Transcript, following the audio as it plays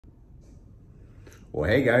Well,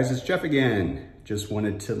 hey guys, it's Jeff again. Just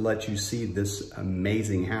wanted to let you see this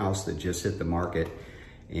amazing house that just hit the market,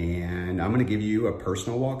 and I'm gonna give you a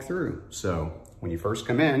personal walkthrough. So when you first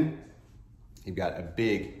come in, you've got a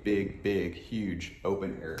big, huge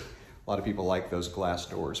open area. A lot of people like those glass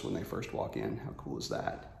doors when they first walk in. How cool is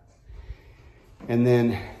that? And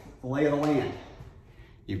then the lay of the land.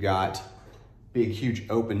 You've got big, huge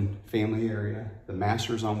open family area. The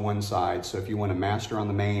master's on one side, so if you want a master on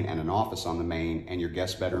the main and an office on the main and your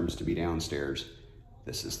guest bedrooms to be downstairs,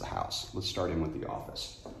 this is the house. Let's start in with the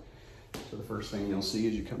office. So the first thing you'll see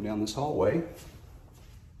as you come down this hallway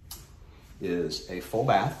is a full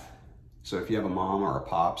bath. So if you have a mom or a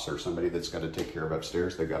pops or somebody that's got to take care of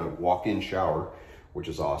upstairs, they've got a walk-in shower, which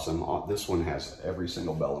is awesome. This one has every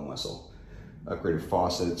single bell and whistle. Upgraded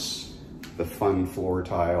faucets, the fun floor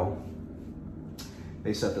tile.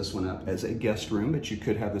 They set this one up as a guest room, but you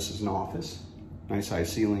could have this as an office. Nice high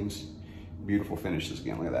ceilings, beautiful finishes.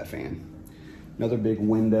 Again, look at that fan. Another big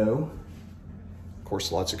window. Of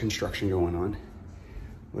course, lots of construction going on.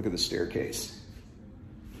 Look at the staircase.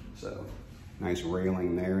 So, nice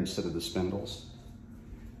railing there instead of the spindles.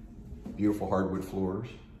 Beautiful hardwood floors.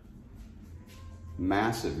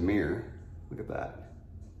 Massive mirror. Look at that.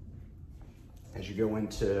 As you go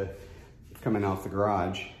into coming off the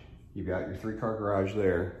garage, you've got your 3-car garage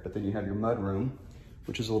there, but then you have your mudroom,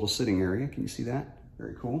 which is a little sitting area. Can you see that?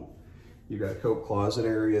 Very cool. You've got a coat closet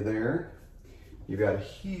area there. You've got a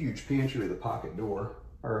huge pantry with a pocket door,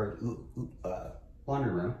 or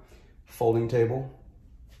laundry room, folding table,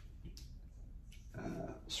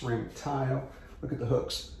 ceramic tile. Look at the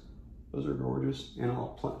hooks. Those are gorgeous, and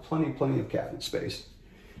plenty of cabinet space.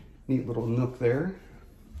 Neat little nook there.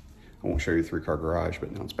 I won't show you the 3-car garage, but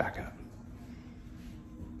now let's back up.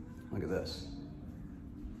 Look at this.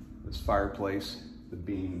 This fireplace, the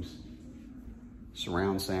beams,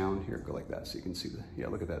 surround sound. Here, go like that so you can see the, yeah,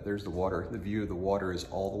 look at that. There's the water. The view of the water is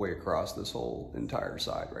all the way across this whole entire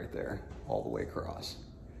side right there, all the way across.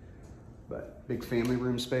 But big family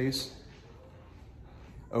room space,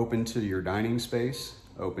 open to your dining space,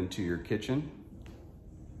 open to your kitchen.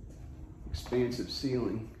 Expansive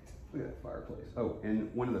ceiling. Look at that fireplace. Oh,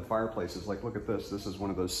 and one of the fireplaces, like look at this. This is one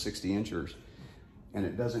of those 60-inchers. And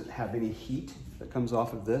it doesn't have any heat that comes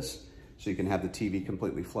off of this. So you can have the TV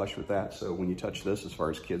completely flush with that. So when you touch this, as far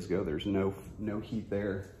as kids go, there's no heat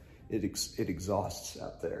there. It exhausts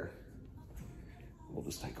out there. We'll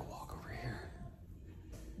just take a walk over here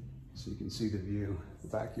so you can see the view. The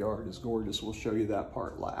backyard is gorgeous. We'll show you that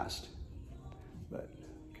part last. But,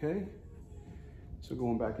 okay. So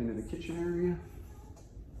going back into the kitchen area.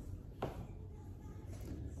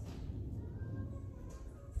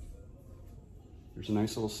 There's a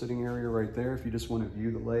nice little sitting area right there if you just want to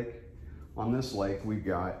view the lake. On this lake, we've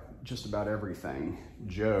got just about everything.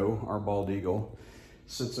 Joe, our bald eagle,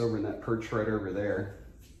 sits over in that perch right over there.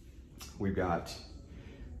 We've got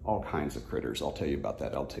all kinds of critters. I'll tell you about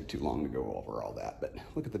that. It'll take too long to go over all that, but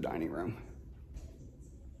look at the dining room.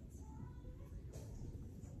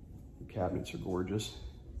 The cabinets are gorgeous.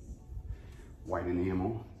 White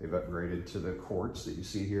enamel. They've upgraded to the quartz that you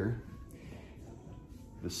see here.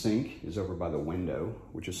 The sink is over by the window,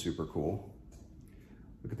 which is super cool.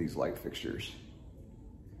 Look at these light fixtures.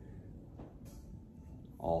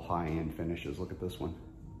 All high-end finishes. Look at this one.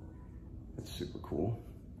 That's super cool.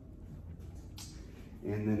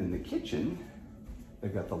 And then in the kitchen,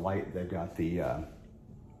 they've got the light. They've got the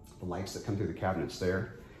lights that come through the cabinets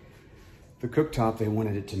there. The cooktop, they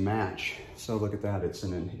wanted it to match. So look at that. It's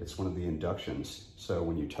one of the inductions. So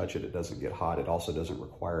when you touch it, it doesn't get hot. It also doesn't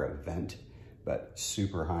require a vent, but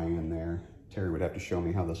super high in there. Terry would have to show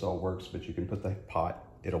me how this all works, but you can put the pot,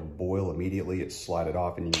 it'll boil immediately, it's slide it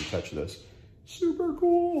off and you can touch this. Super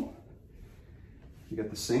cool. You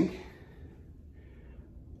got the sink,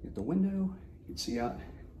 you got the window, you can see out,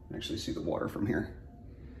 you can actually see the water from here.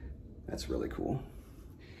 That's really cool.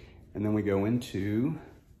 And then we go into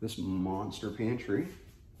this monster pantry.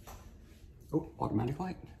 Oh, automatic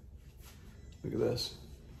light. Look at this.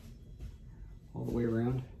 All the way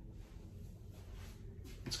around.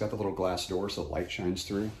 It's got the little glass door so light shines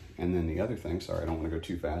through. And then the other thing, sorry, I don't want to go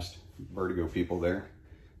too fast. Vertigo people there.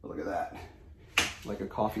 But look at that. Like a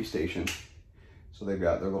coffee station. So they've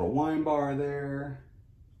got their little wine bar there.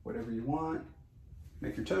 Whatever you want.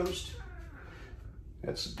 Make your toast.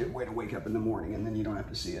 That's a good way to wake up in the morning and then you don't have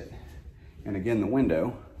to see it. And again, the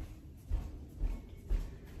window.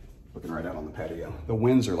 Looking right out on the patio. The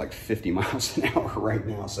winds are like 50 miles an hour right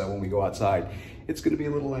now. So when we go outside, it's going to be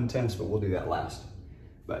a little intense, but we'll do that last.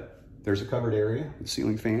 But there's a covered area, the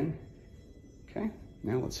ceiling fan. Okay,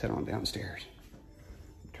 now let's head on downstairs.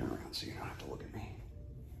 Turn around so you don't have to look at me.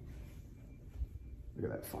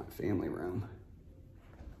 that family room.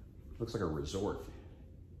 Looks like a resort.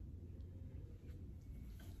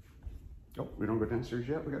 Oh, we don't go downstairs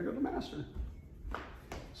yet. We gotta go to the master.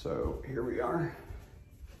 So here we are.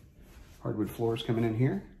 Hardwood floors coming in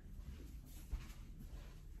here.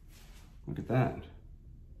 Look at that.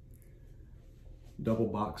 Double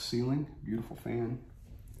box ceiling, beautiful fan.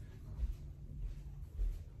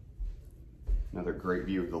 Another great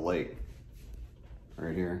view of the lake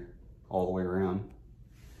right here, all the way around.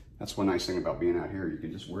 That's one nice thing about being out here. You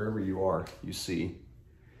can just, wherever you are, you see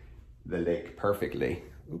the lake perfectly.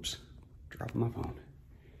 Oops, dropping my phone.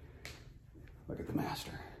 Look at the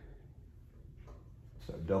master.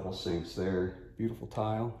 So double sinks there, beautiful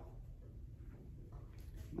tile.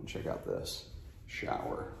 And check out this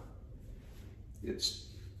shower. It's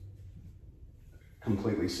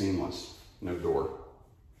completely seamless, no door.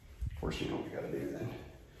 Of course, you know what we gotta do then.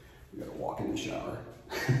 We gotta walk in the shower.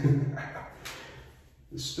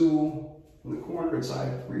 The stool in the corner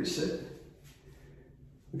inside where you sit.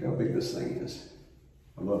 Look how big this thing is.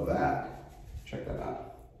 I love that. Check that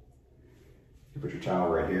out. You put your towel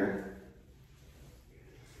right here.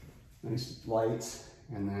 Nice lights.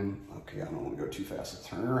 And then, okay, I don't want to go too fast. Let's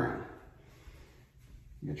turn it around.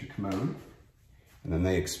 You got your commode. And then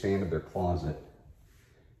they expanded their closet.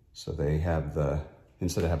 So they have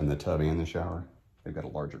instead of having the tub and the shower, they've got a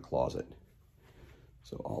larger closet.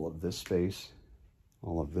 So all of this space,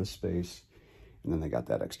 and then they got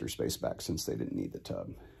that extra space back since they didn't need the tub.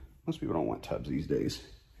 Most people don't want tubs these days.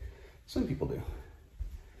 Some people do.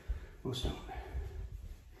 Most don't.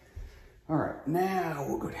 All right, now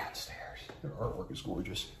we'll go downstairs. Their artwork is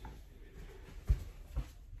gorgeous.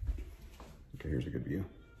 Okay, here's a good view.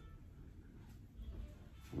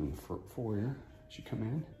 And the foyer, as you come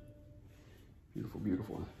in. Beautiful,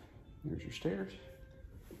 beautiful. There's your stairs.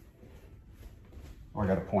 Oh, I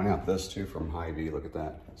gotta point out this too from Hy-Vee, look at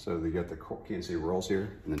that. So you got the Kansas City Royals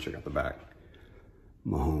here, and then check out the back.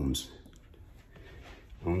 Mahomes.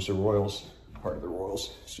 Owns the Royals, part of the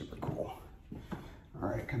Royals, super cool. All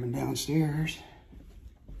right, coming downstairs.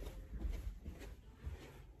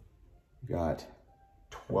 Got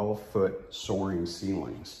 12-foot soaring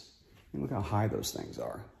ceilings. And look how high those things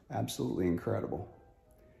are. Absolutely incredible.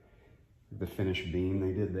 The finished beam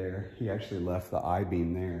they did there, he actually left the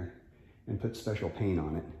I-beam there and put special paint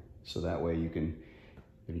on it. So that way you can,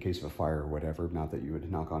 in case of a fire or whatever, not that you would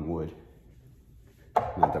knock on wood.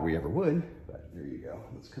 Not that we ever would, but there you go.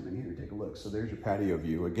 Let's come in here and take a look. So there's your patio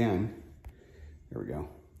view again. There we go.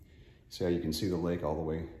 See how you can see the lake all the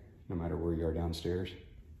way, no matter where you are downstairs.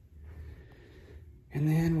 And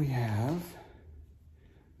then we have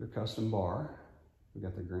their custom bar. They've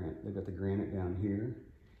got the granite down here.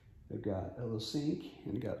 They've got a little sink,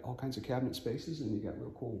 and you got all kinds of cabinet spaces, and you got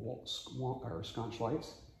real cool sconce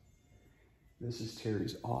lights. This is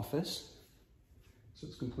Terry's office. So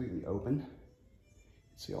it's completely open. You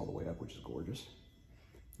can see all the way up, which is gorgeous.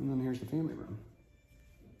 And then here's the family room.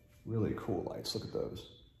 Really cool lights, look at those.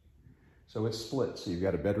 So it's split, so you've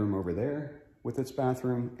got a bedroom over there with its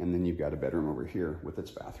bathroom, and then you've got a bedroom over here with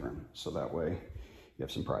its bathroom. So that way you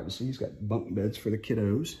have some privacy. He's got bunk beds for the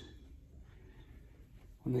kiddos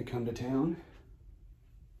when they come to town.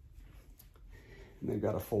 And they've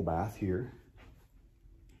got a full bath here.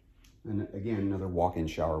 And again, another walk-in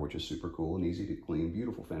shower, which is super cool and easy to clean,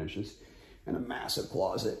 beautiful finishes, and a massive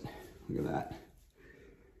closet. Look at that.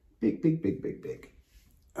 Big, big, big, big, big.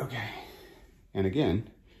 Okay. And again,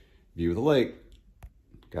 view of the lake.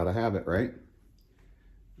 Gotta have it, right?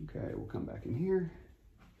 Okay, we'll come back in here.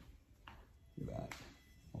 Look at that.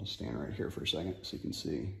 I'll stand right here for a second so you can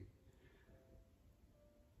see.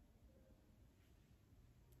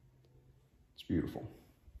 It's beautiful.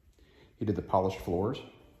 He did the polished floors,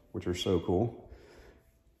 which are so cool.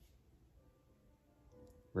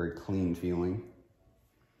 Very clean feeling.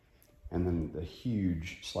 And then the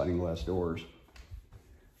huge sliding glass doors.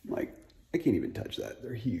 Like, I can't even touch that.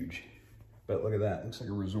 They're huge. But look at that, looks like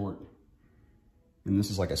a resort. And this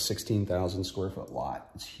is like a 16,000 square foot lot.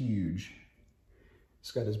 It's huge.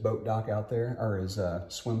 It's got his boat dock out there, or his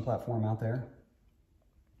swim platform out there.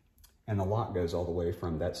 And the lot goes all the way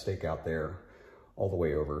from that stake out there all the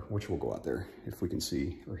way over, which we'll go out there if we can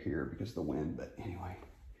see or hear because of the wind. But anyway,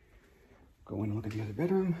 go in and look at the other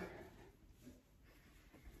bedroom.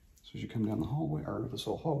 So as you come down the hallway, or this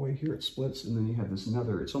whole hallway here, it splits, and then you have this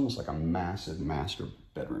another, it's almost like a massive master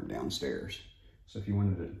bedroom downstairs. So if you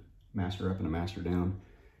wanted to master up and a master down,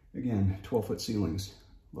 again, 12-foot ceilings,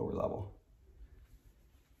 lower level.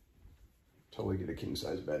 Totally get a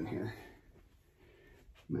king-size bed in here.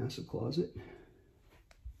 Massive closet.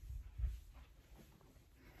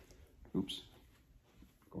 Oops,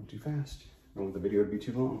 going too fast. I don't want the video to be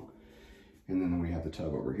too long. And then we have the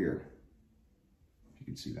tub over here. You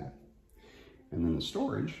can see that. And then the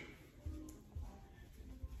storage.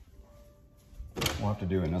 We'll have to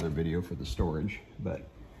do another video for the storage, but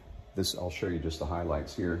this, I'll show you just the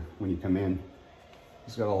highlights here. When you come in,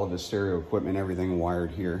 he's got all of his stereo equipment, everything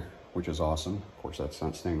wired here, which is awesome. Of course, that's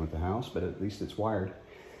not staying with the house, but at least it's wired.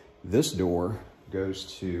 This door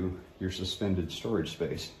goes to your suspended storage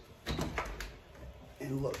space.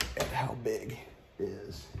 And look at how big it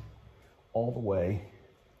is. All the way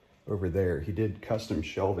over there. He did custom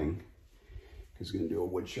shelving. He's gonna do a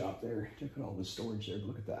wood shop there. Check out all the storage there,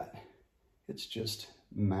 look at that. It's just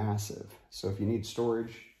massive. So if you need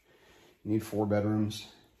storage, you need 4 bedrooms,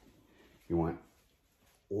 you want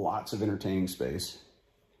lots of entertaining space,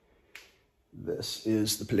 this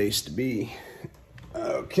is the place to be.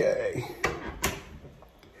 Okay.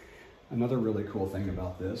 Another really cool thing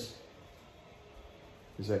about this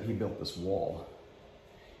is that he built this wall.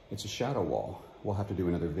 It's a shadow wall. We'll have to do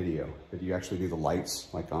another video, but you actually do the lights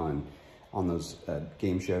like on those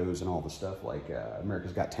game shows and all the stuff like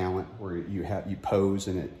America's Got Talent, where you pose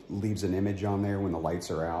and it leaves an image on there when the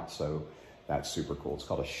lights are out. So that's super cool. It's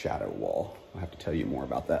called a shadow wall. I'll have to tell you more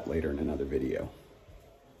about that later in another video.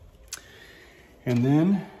 And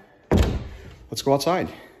then let's go outside.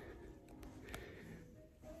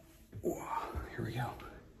 Whoa, here we go.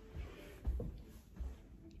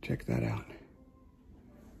 Check that out.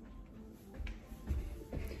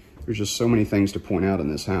 There's just so many things to point out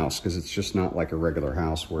in this house because it's just not like a regular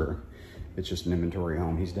house where it's just an inventory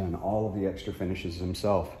home. He's done all of the extra finishes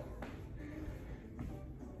himself.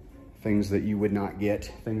 Things that you would not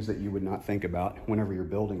get, things that you would not think about whenever you're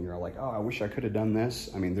building. You're like, oh, I wish I could have done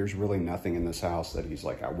this. I mean, there's really nothing in this house that he's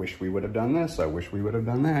like, I wish we would have done this. I wish we would have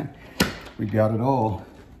done that. We got it all.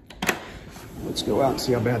 Let's go out and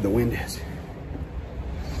see how bad the wind is.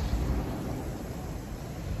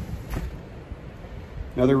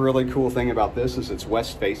 Another really cool thing about this is it's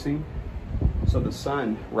west facing. So the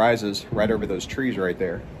sun rises right over those trees right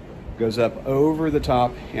there, goes up over the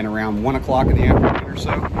top, and around 1 o'clock in the afternoon or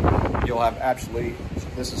so, you'll have absolutely,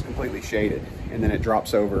 this is completely shaded, and then it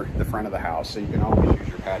drops over the front of the house, so you can always use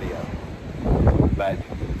your patio. But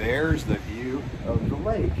there's the view of the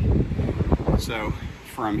lake. So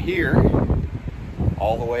from here,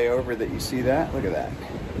 all the way over that you see that, look at that.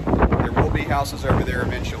 There will be houses over there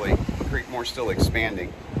eventually. Creekmoor's still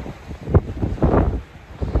expanding.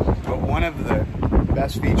 But one of the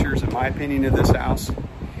best features, in my opinion, of this house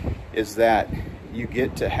is that you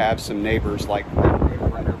get to have some neighbors like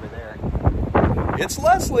right over there. It's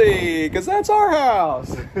Leslie, because that's our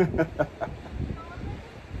house.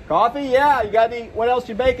 Coffee? Yeah, you got any? What else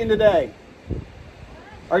you baking today?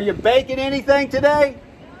 Are you baking anything today?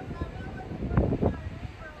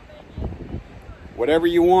 Whatever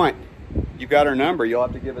you want. You got our number, you'll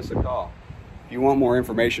have to give us a call. If you want more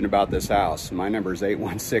information about this house, my number is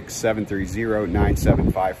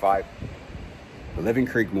 816-730-9755. I live in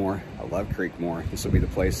Creekmoor. I love Creekmoor. This will be the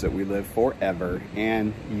place that we live forever,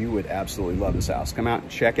 and you would absolutely love this house. Come out and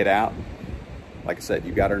check it out. Like I said,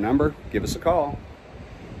 you got our number, give us a call.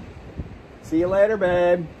 See you later,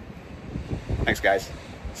 babe. Thanks, guys.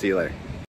 See you later.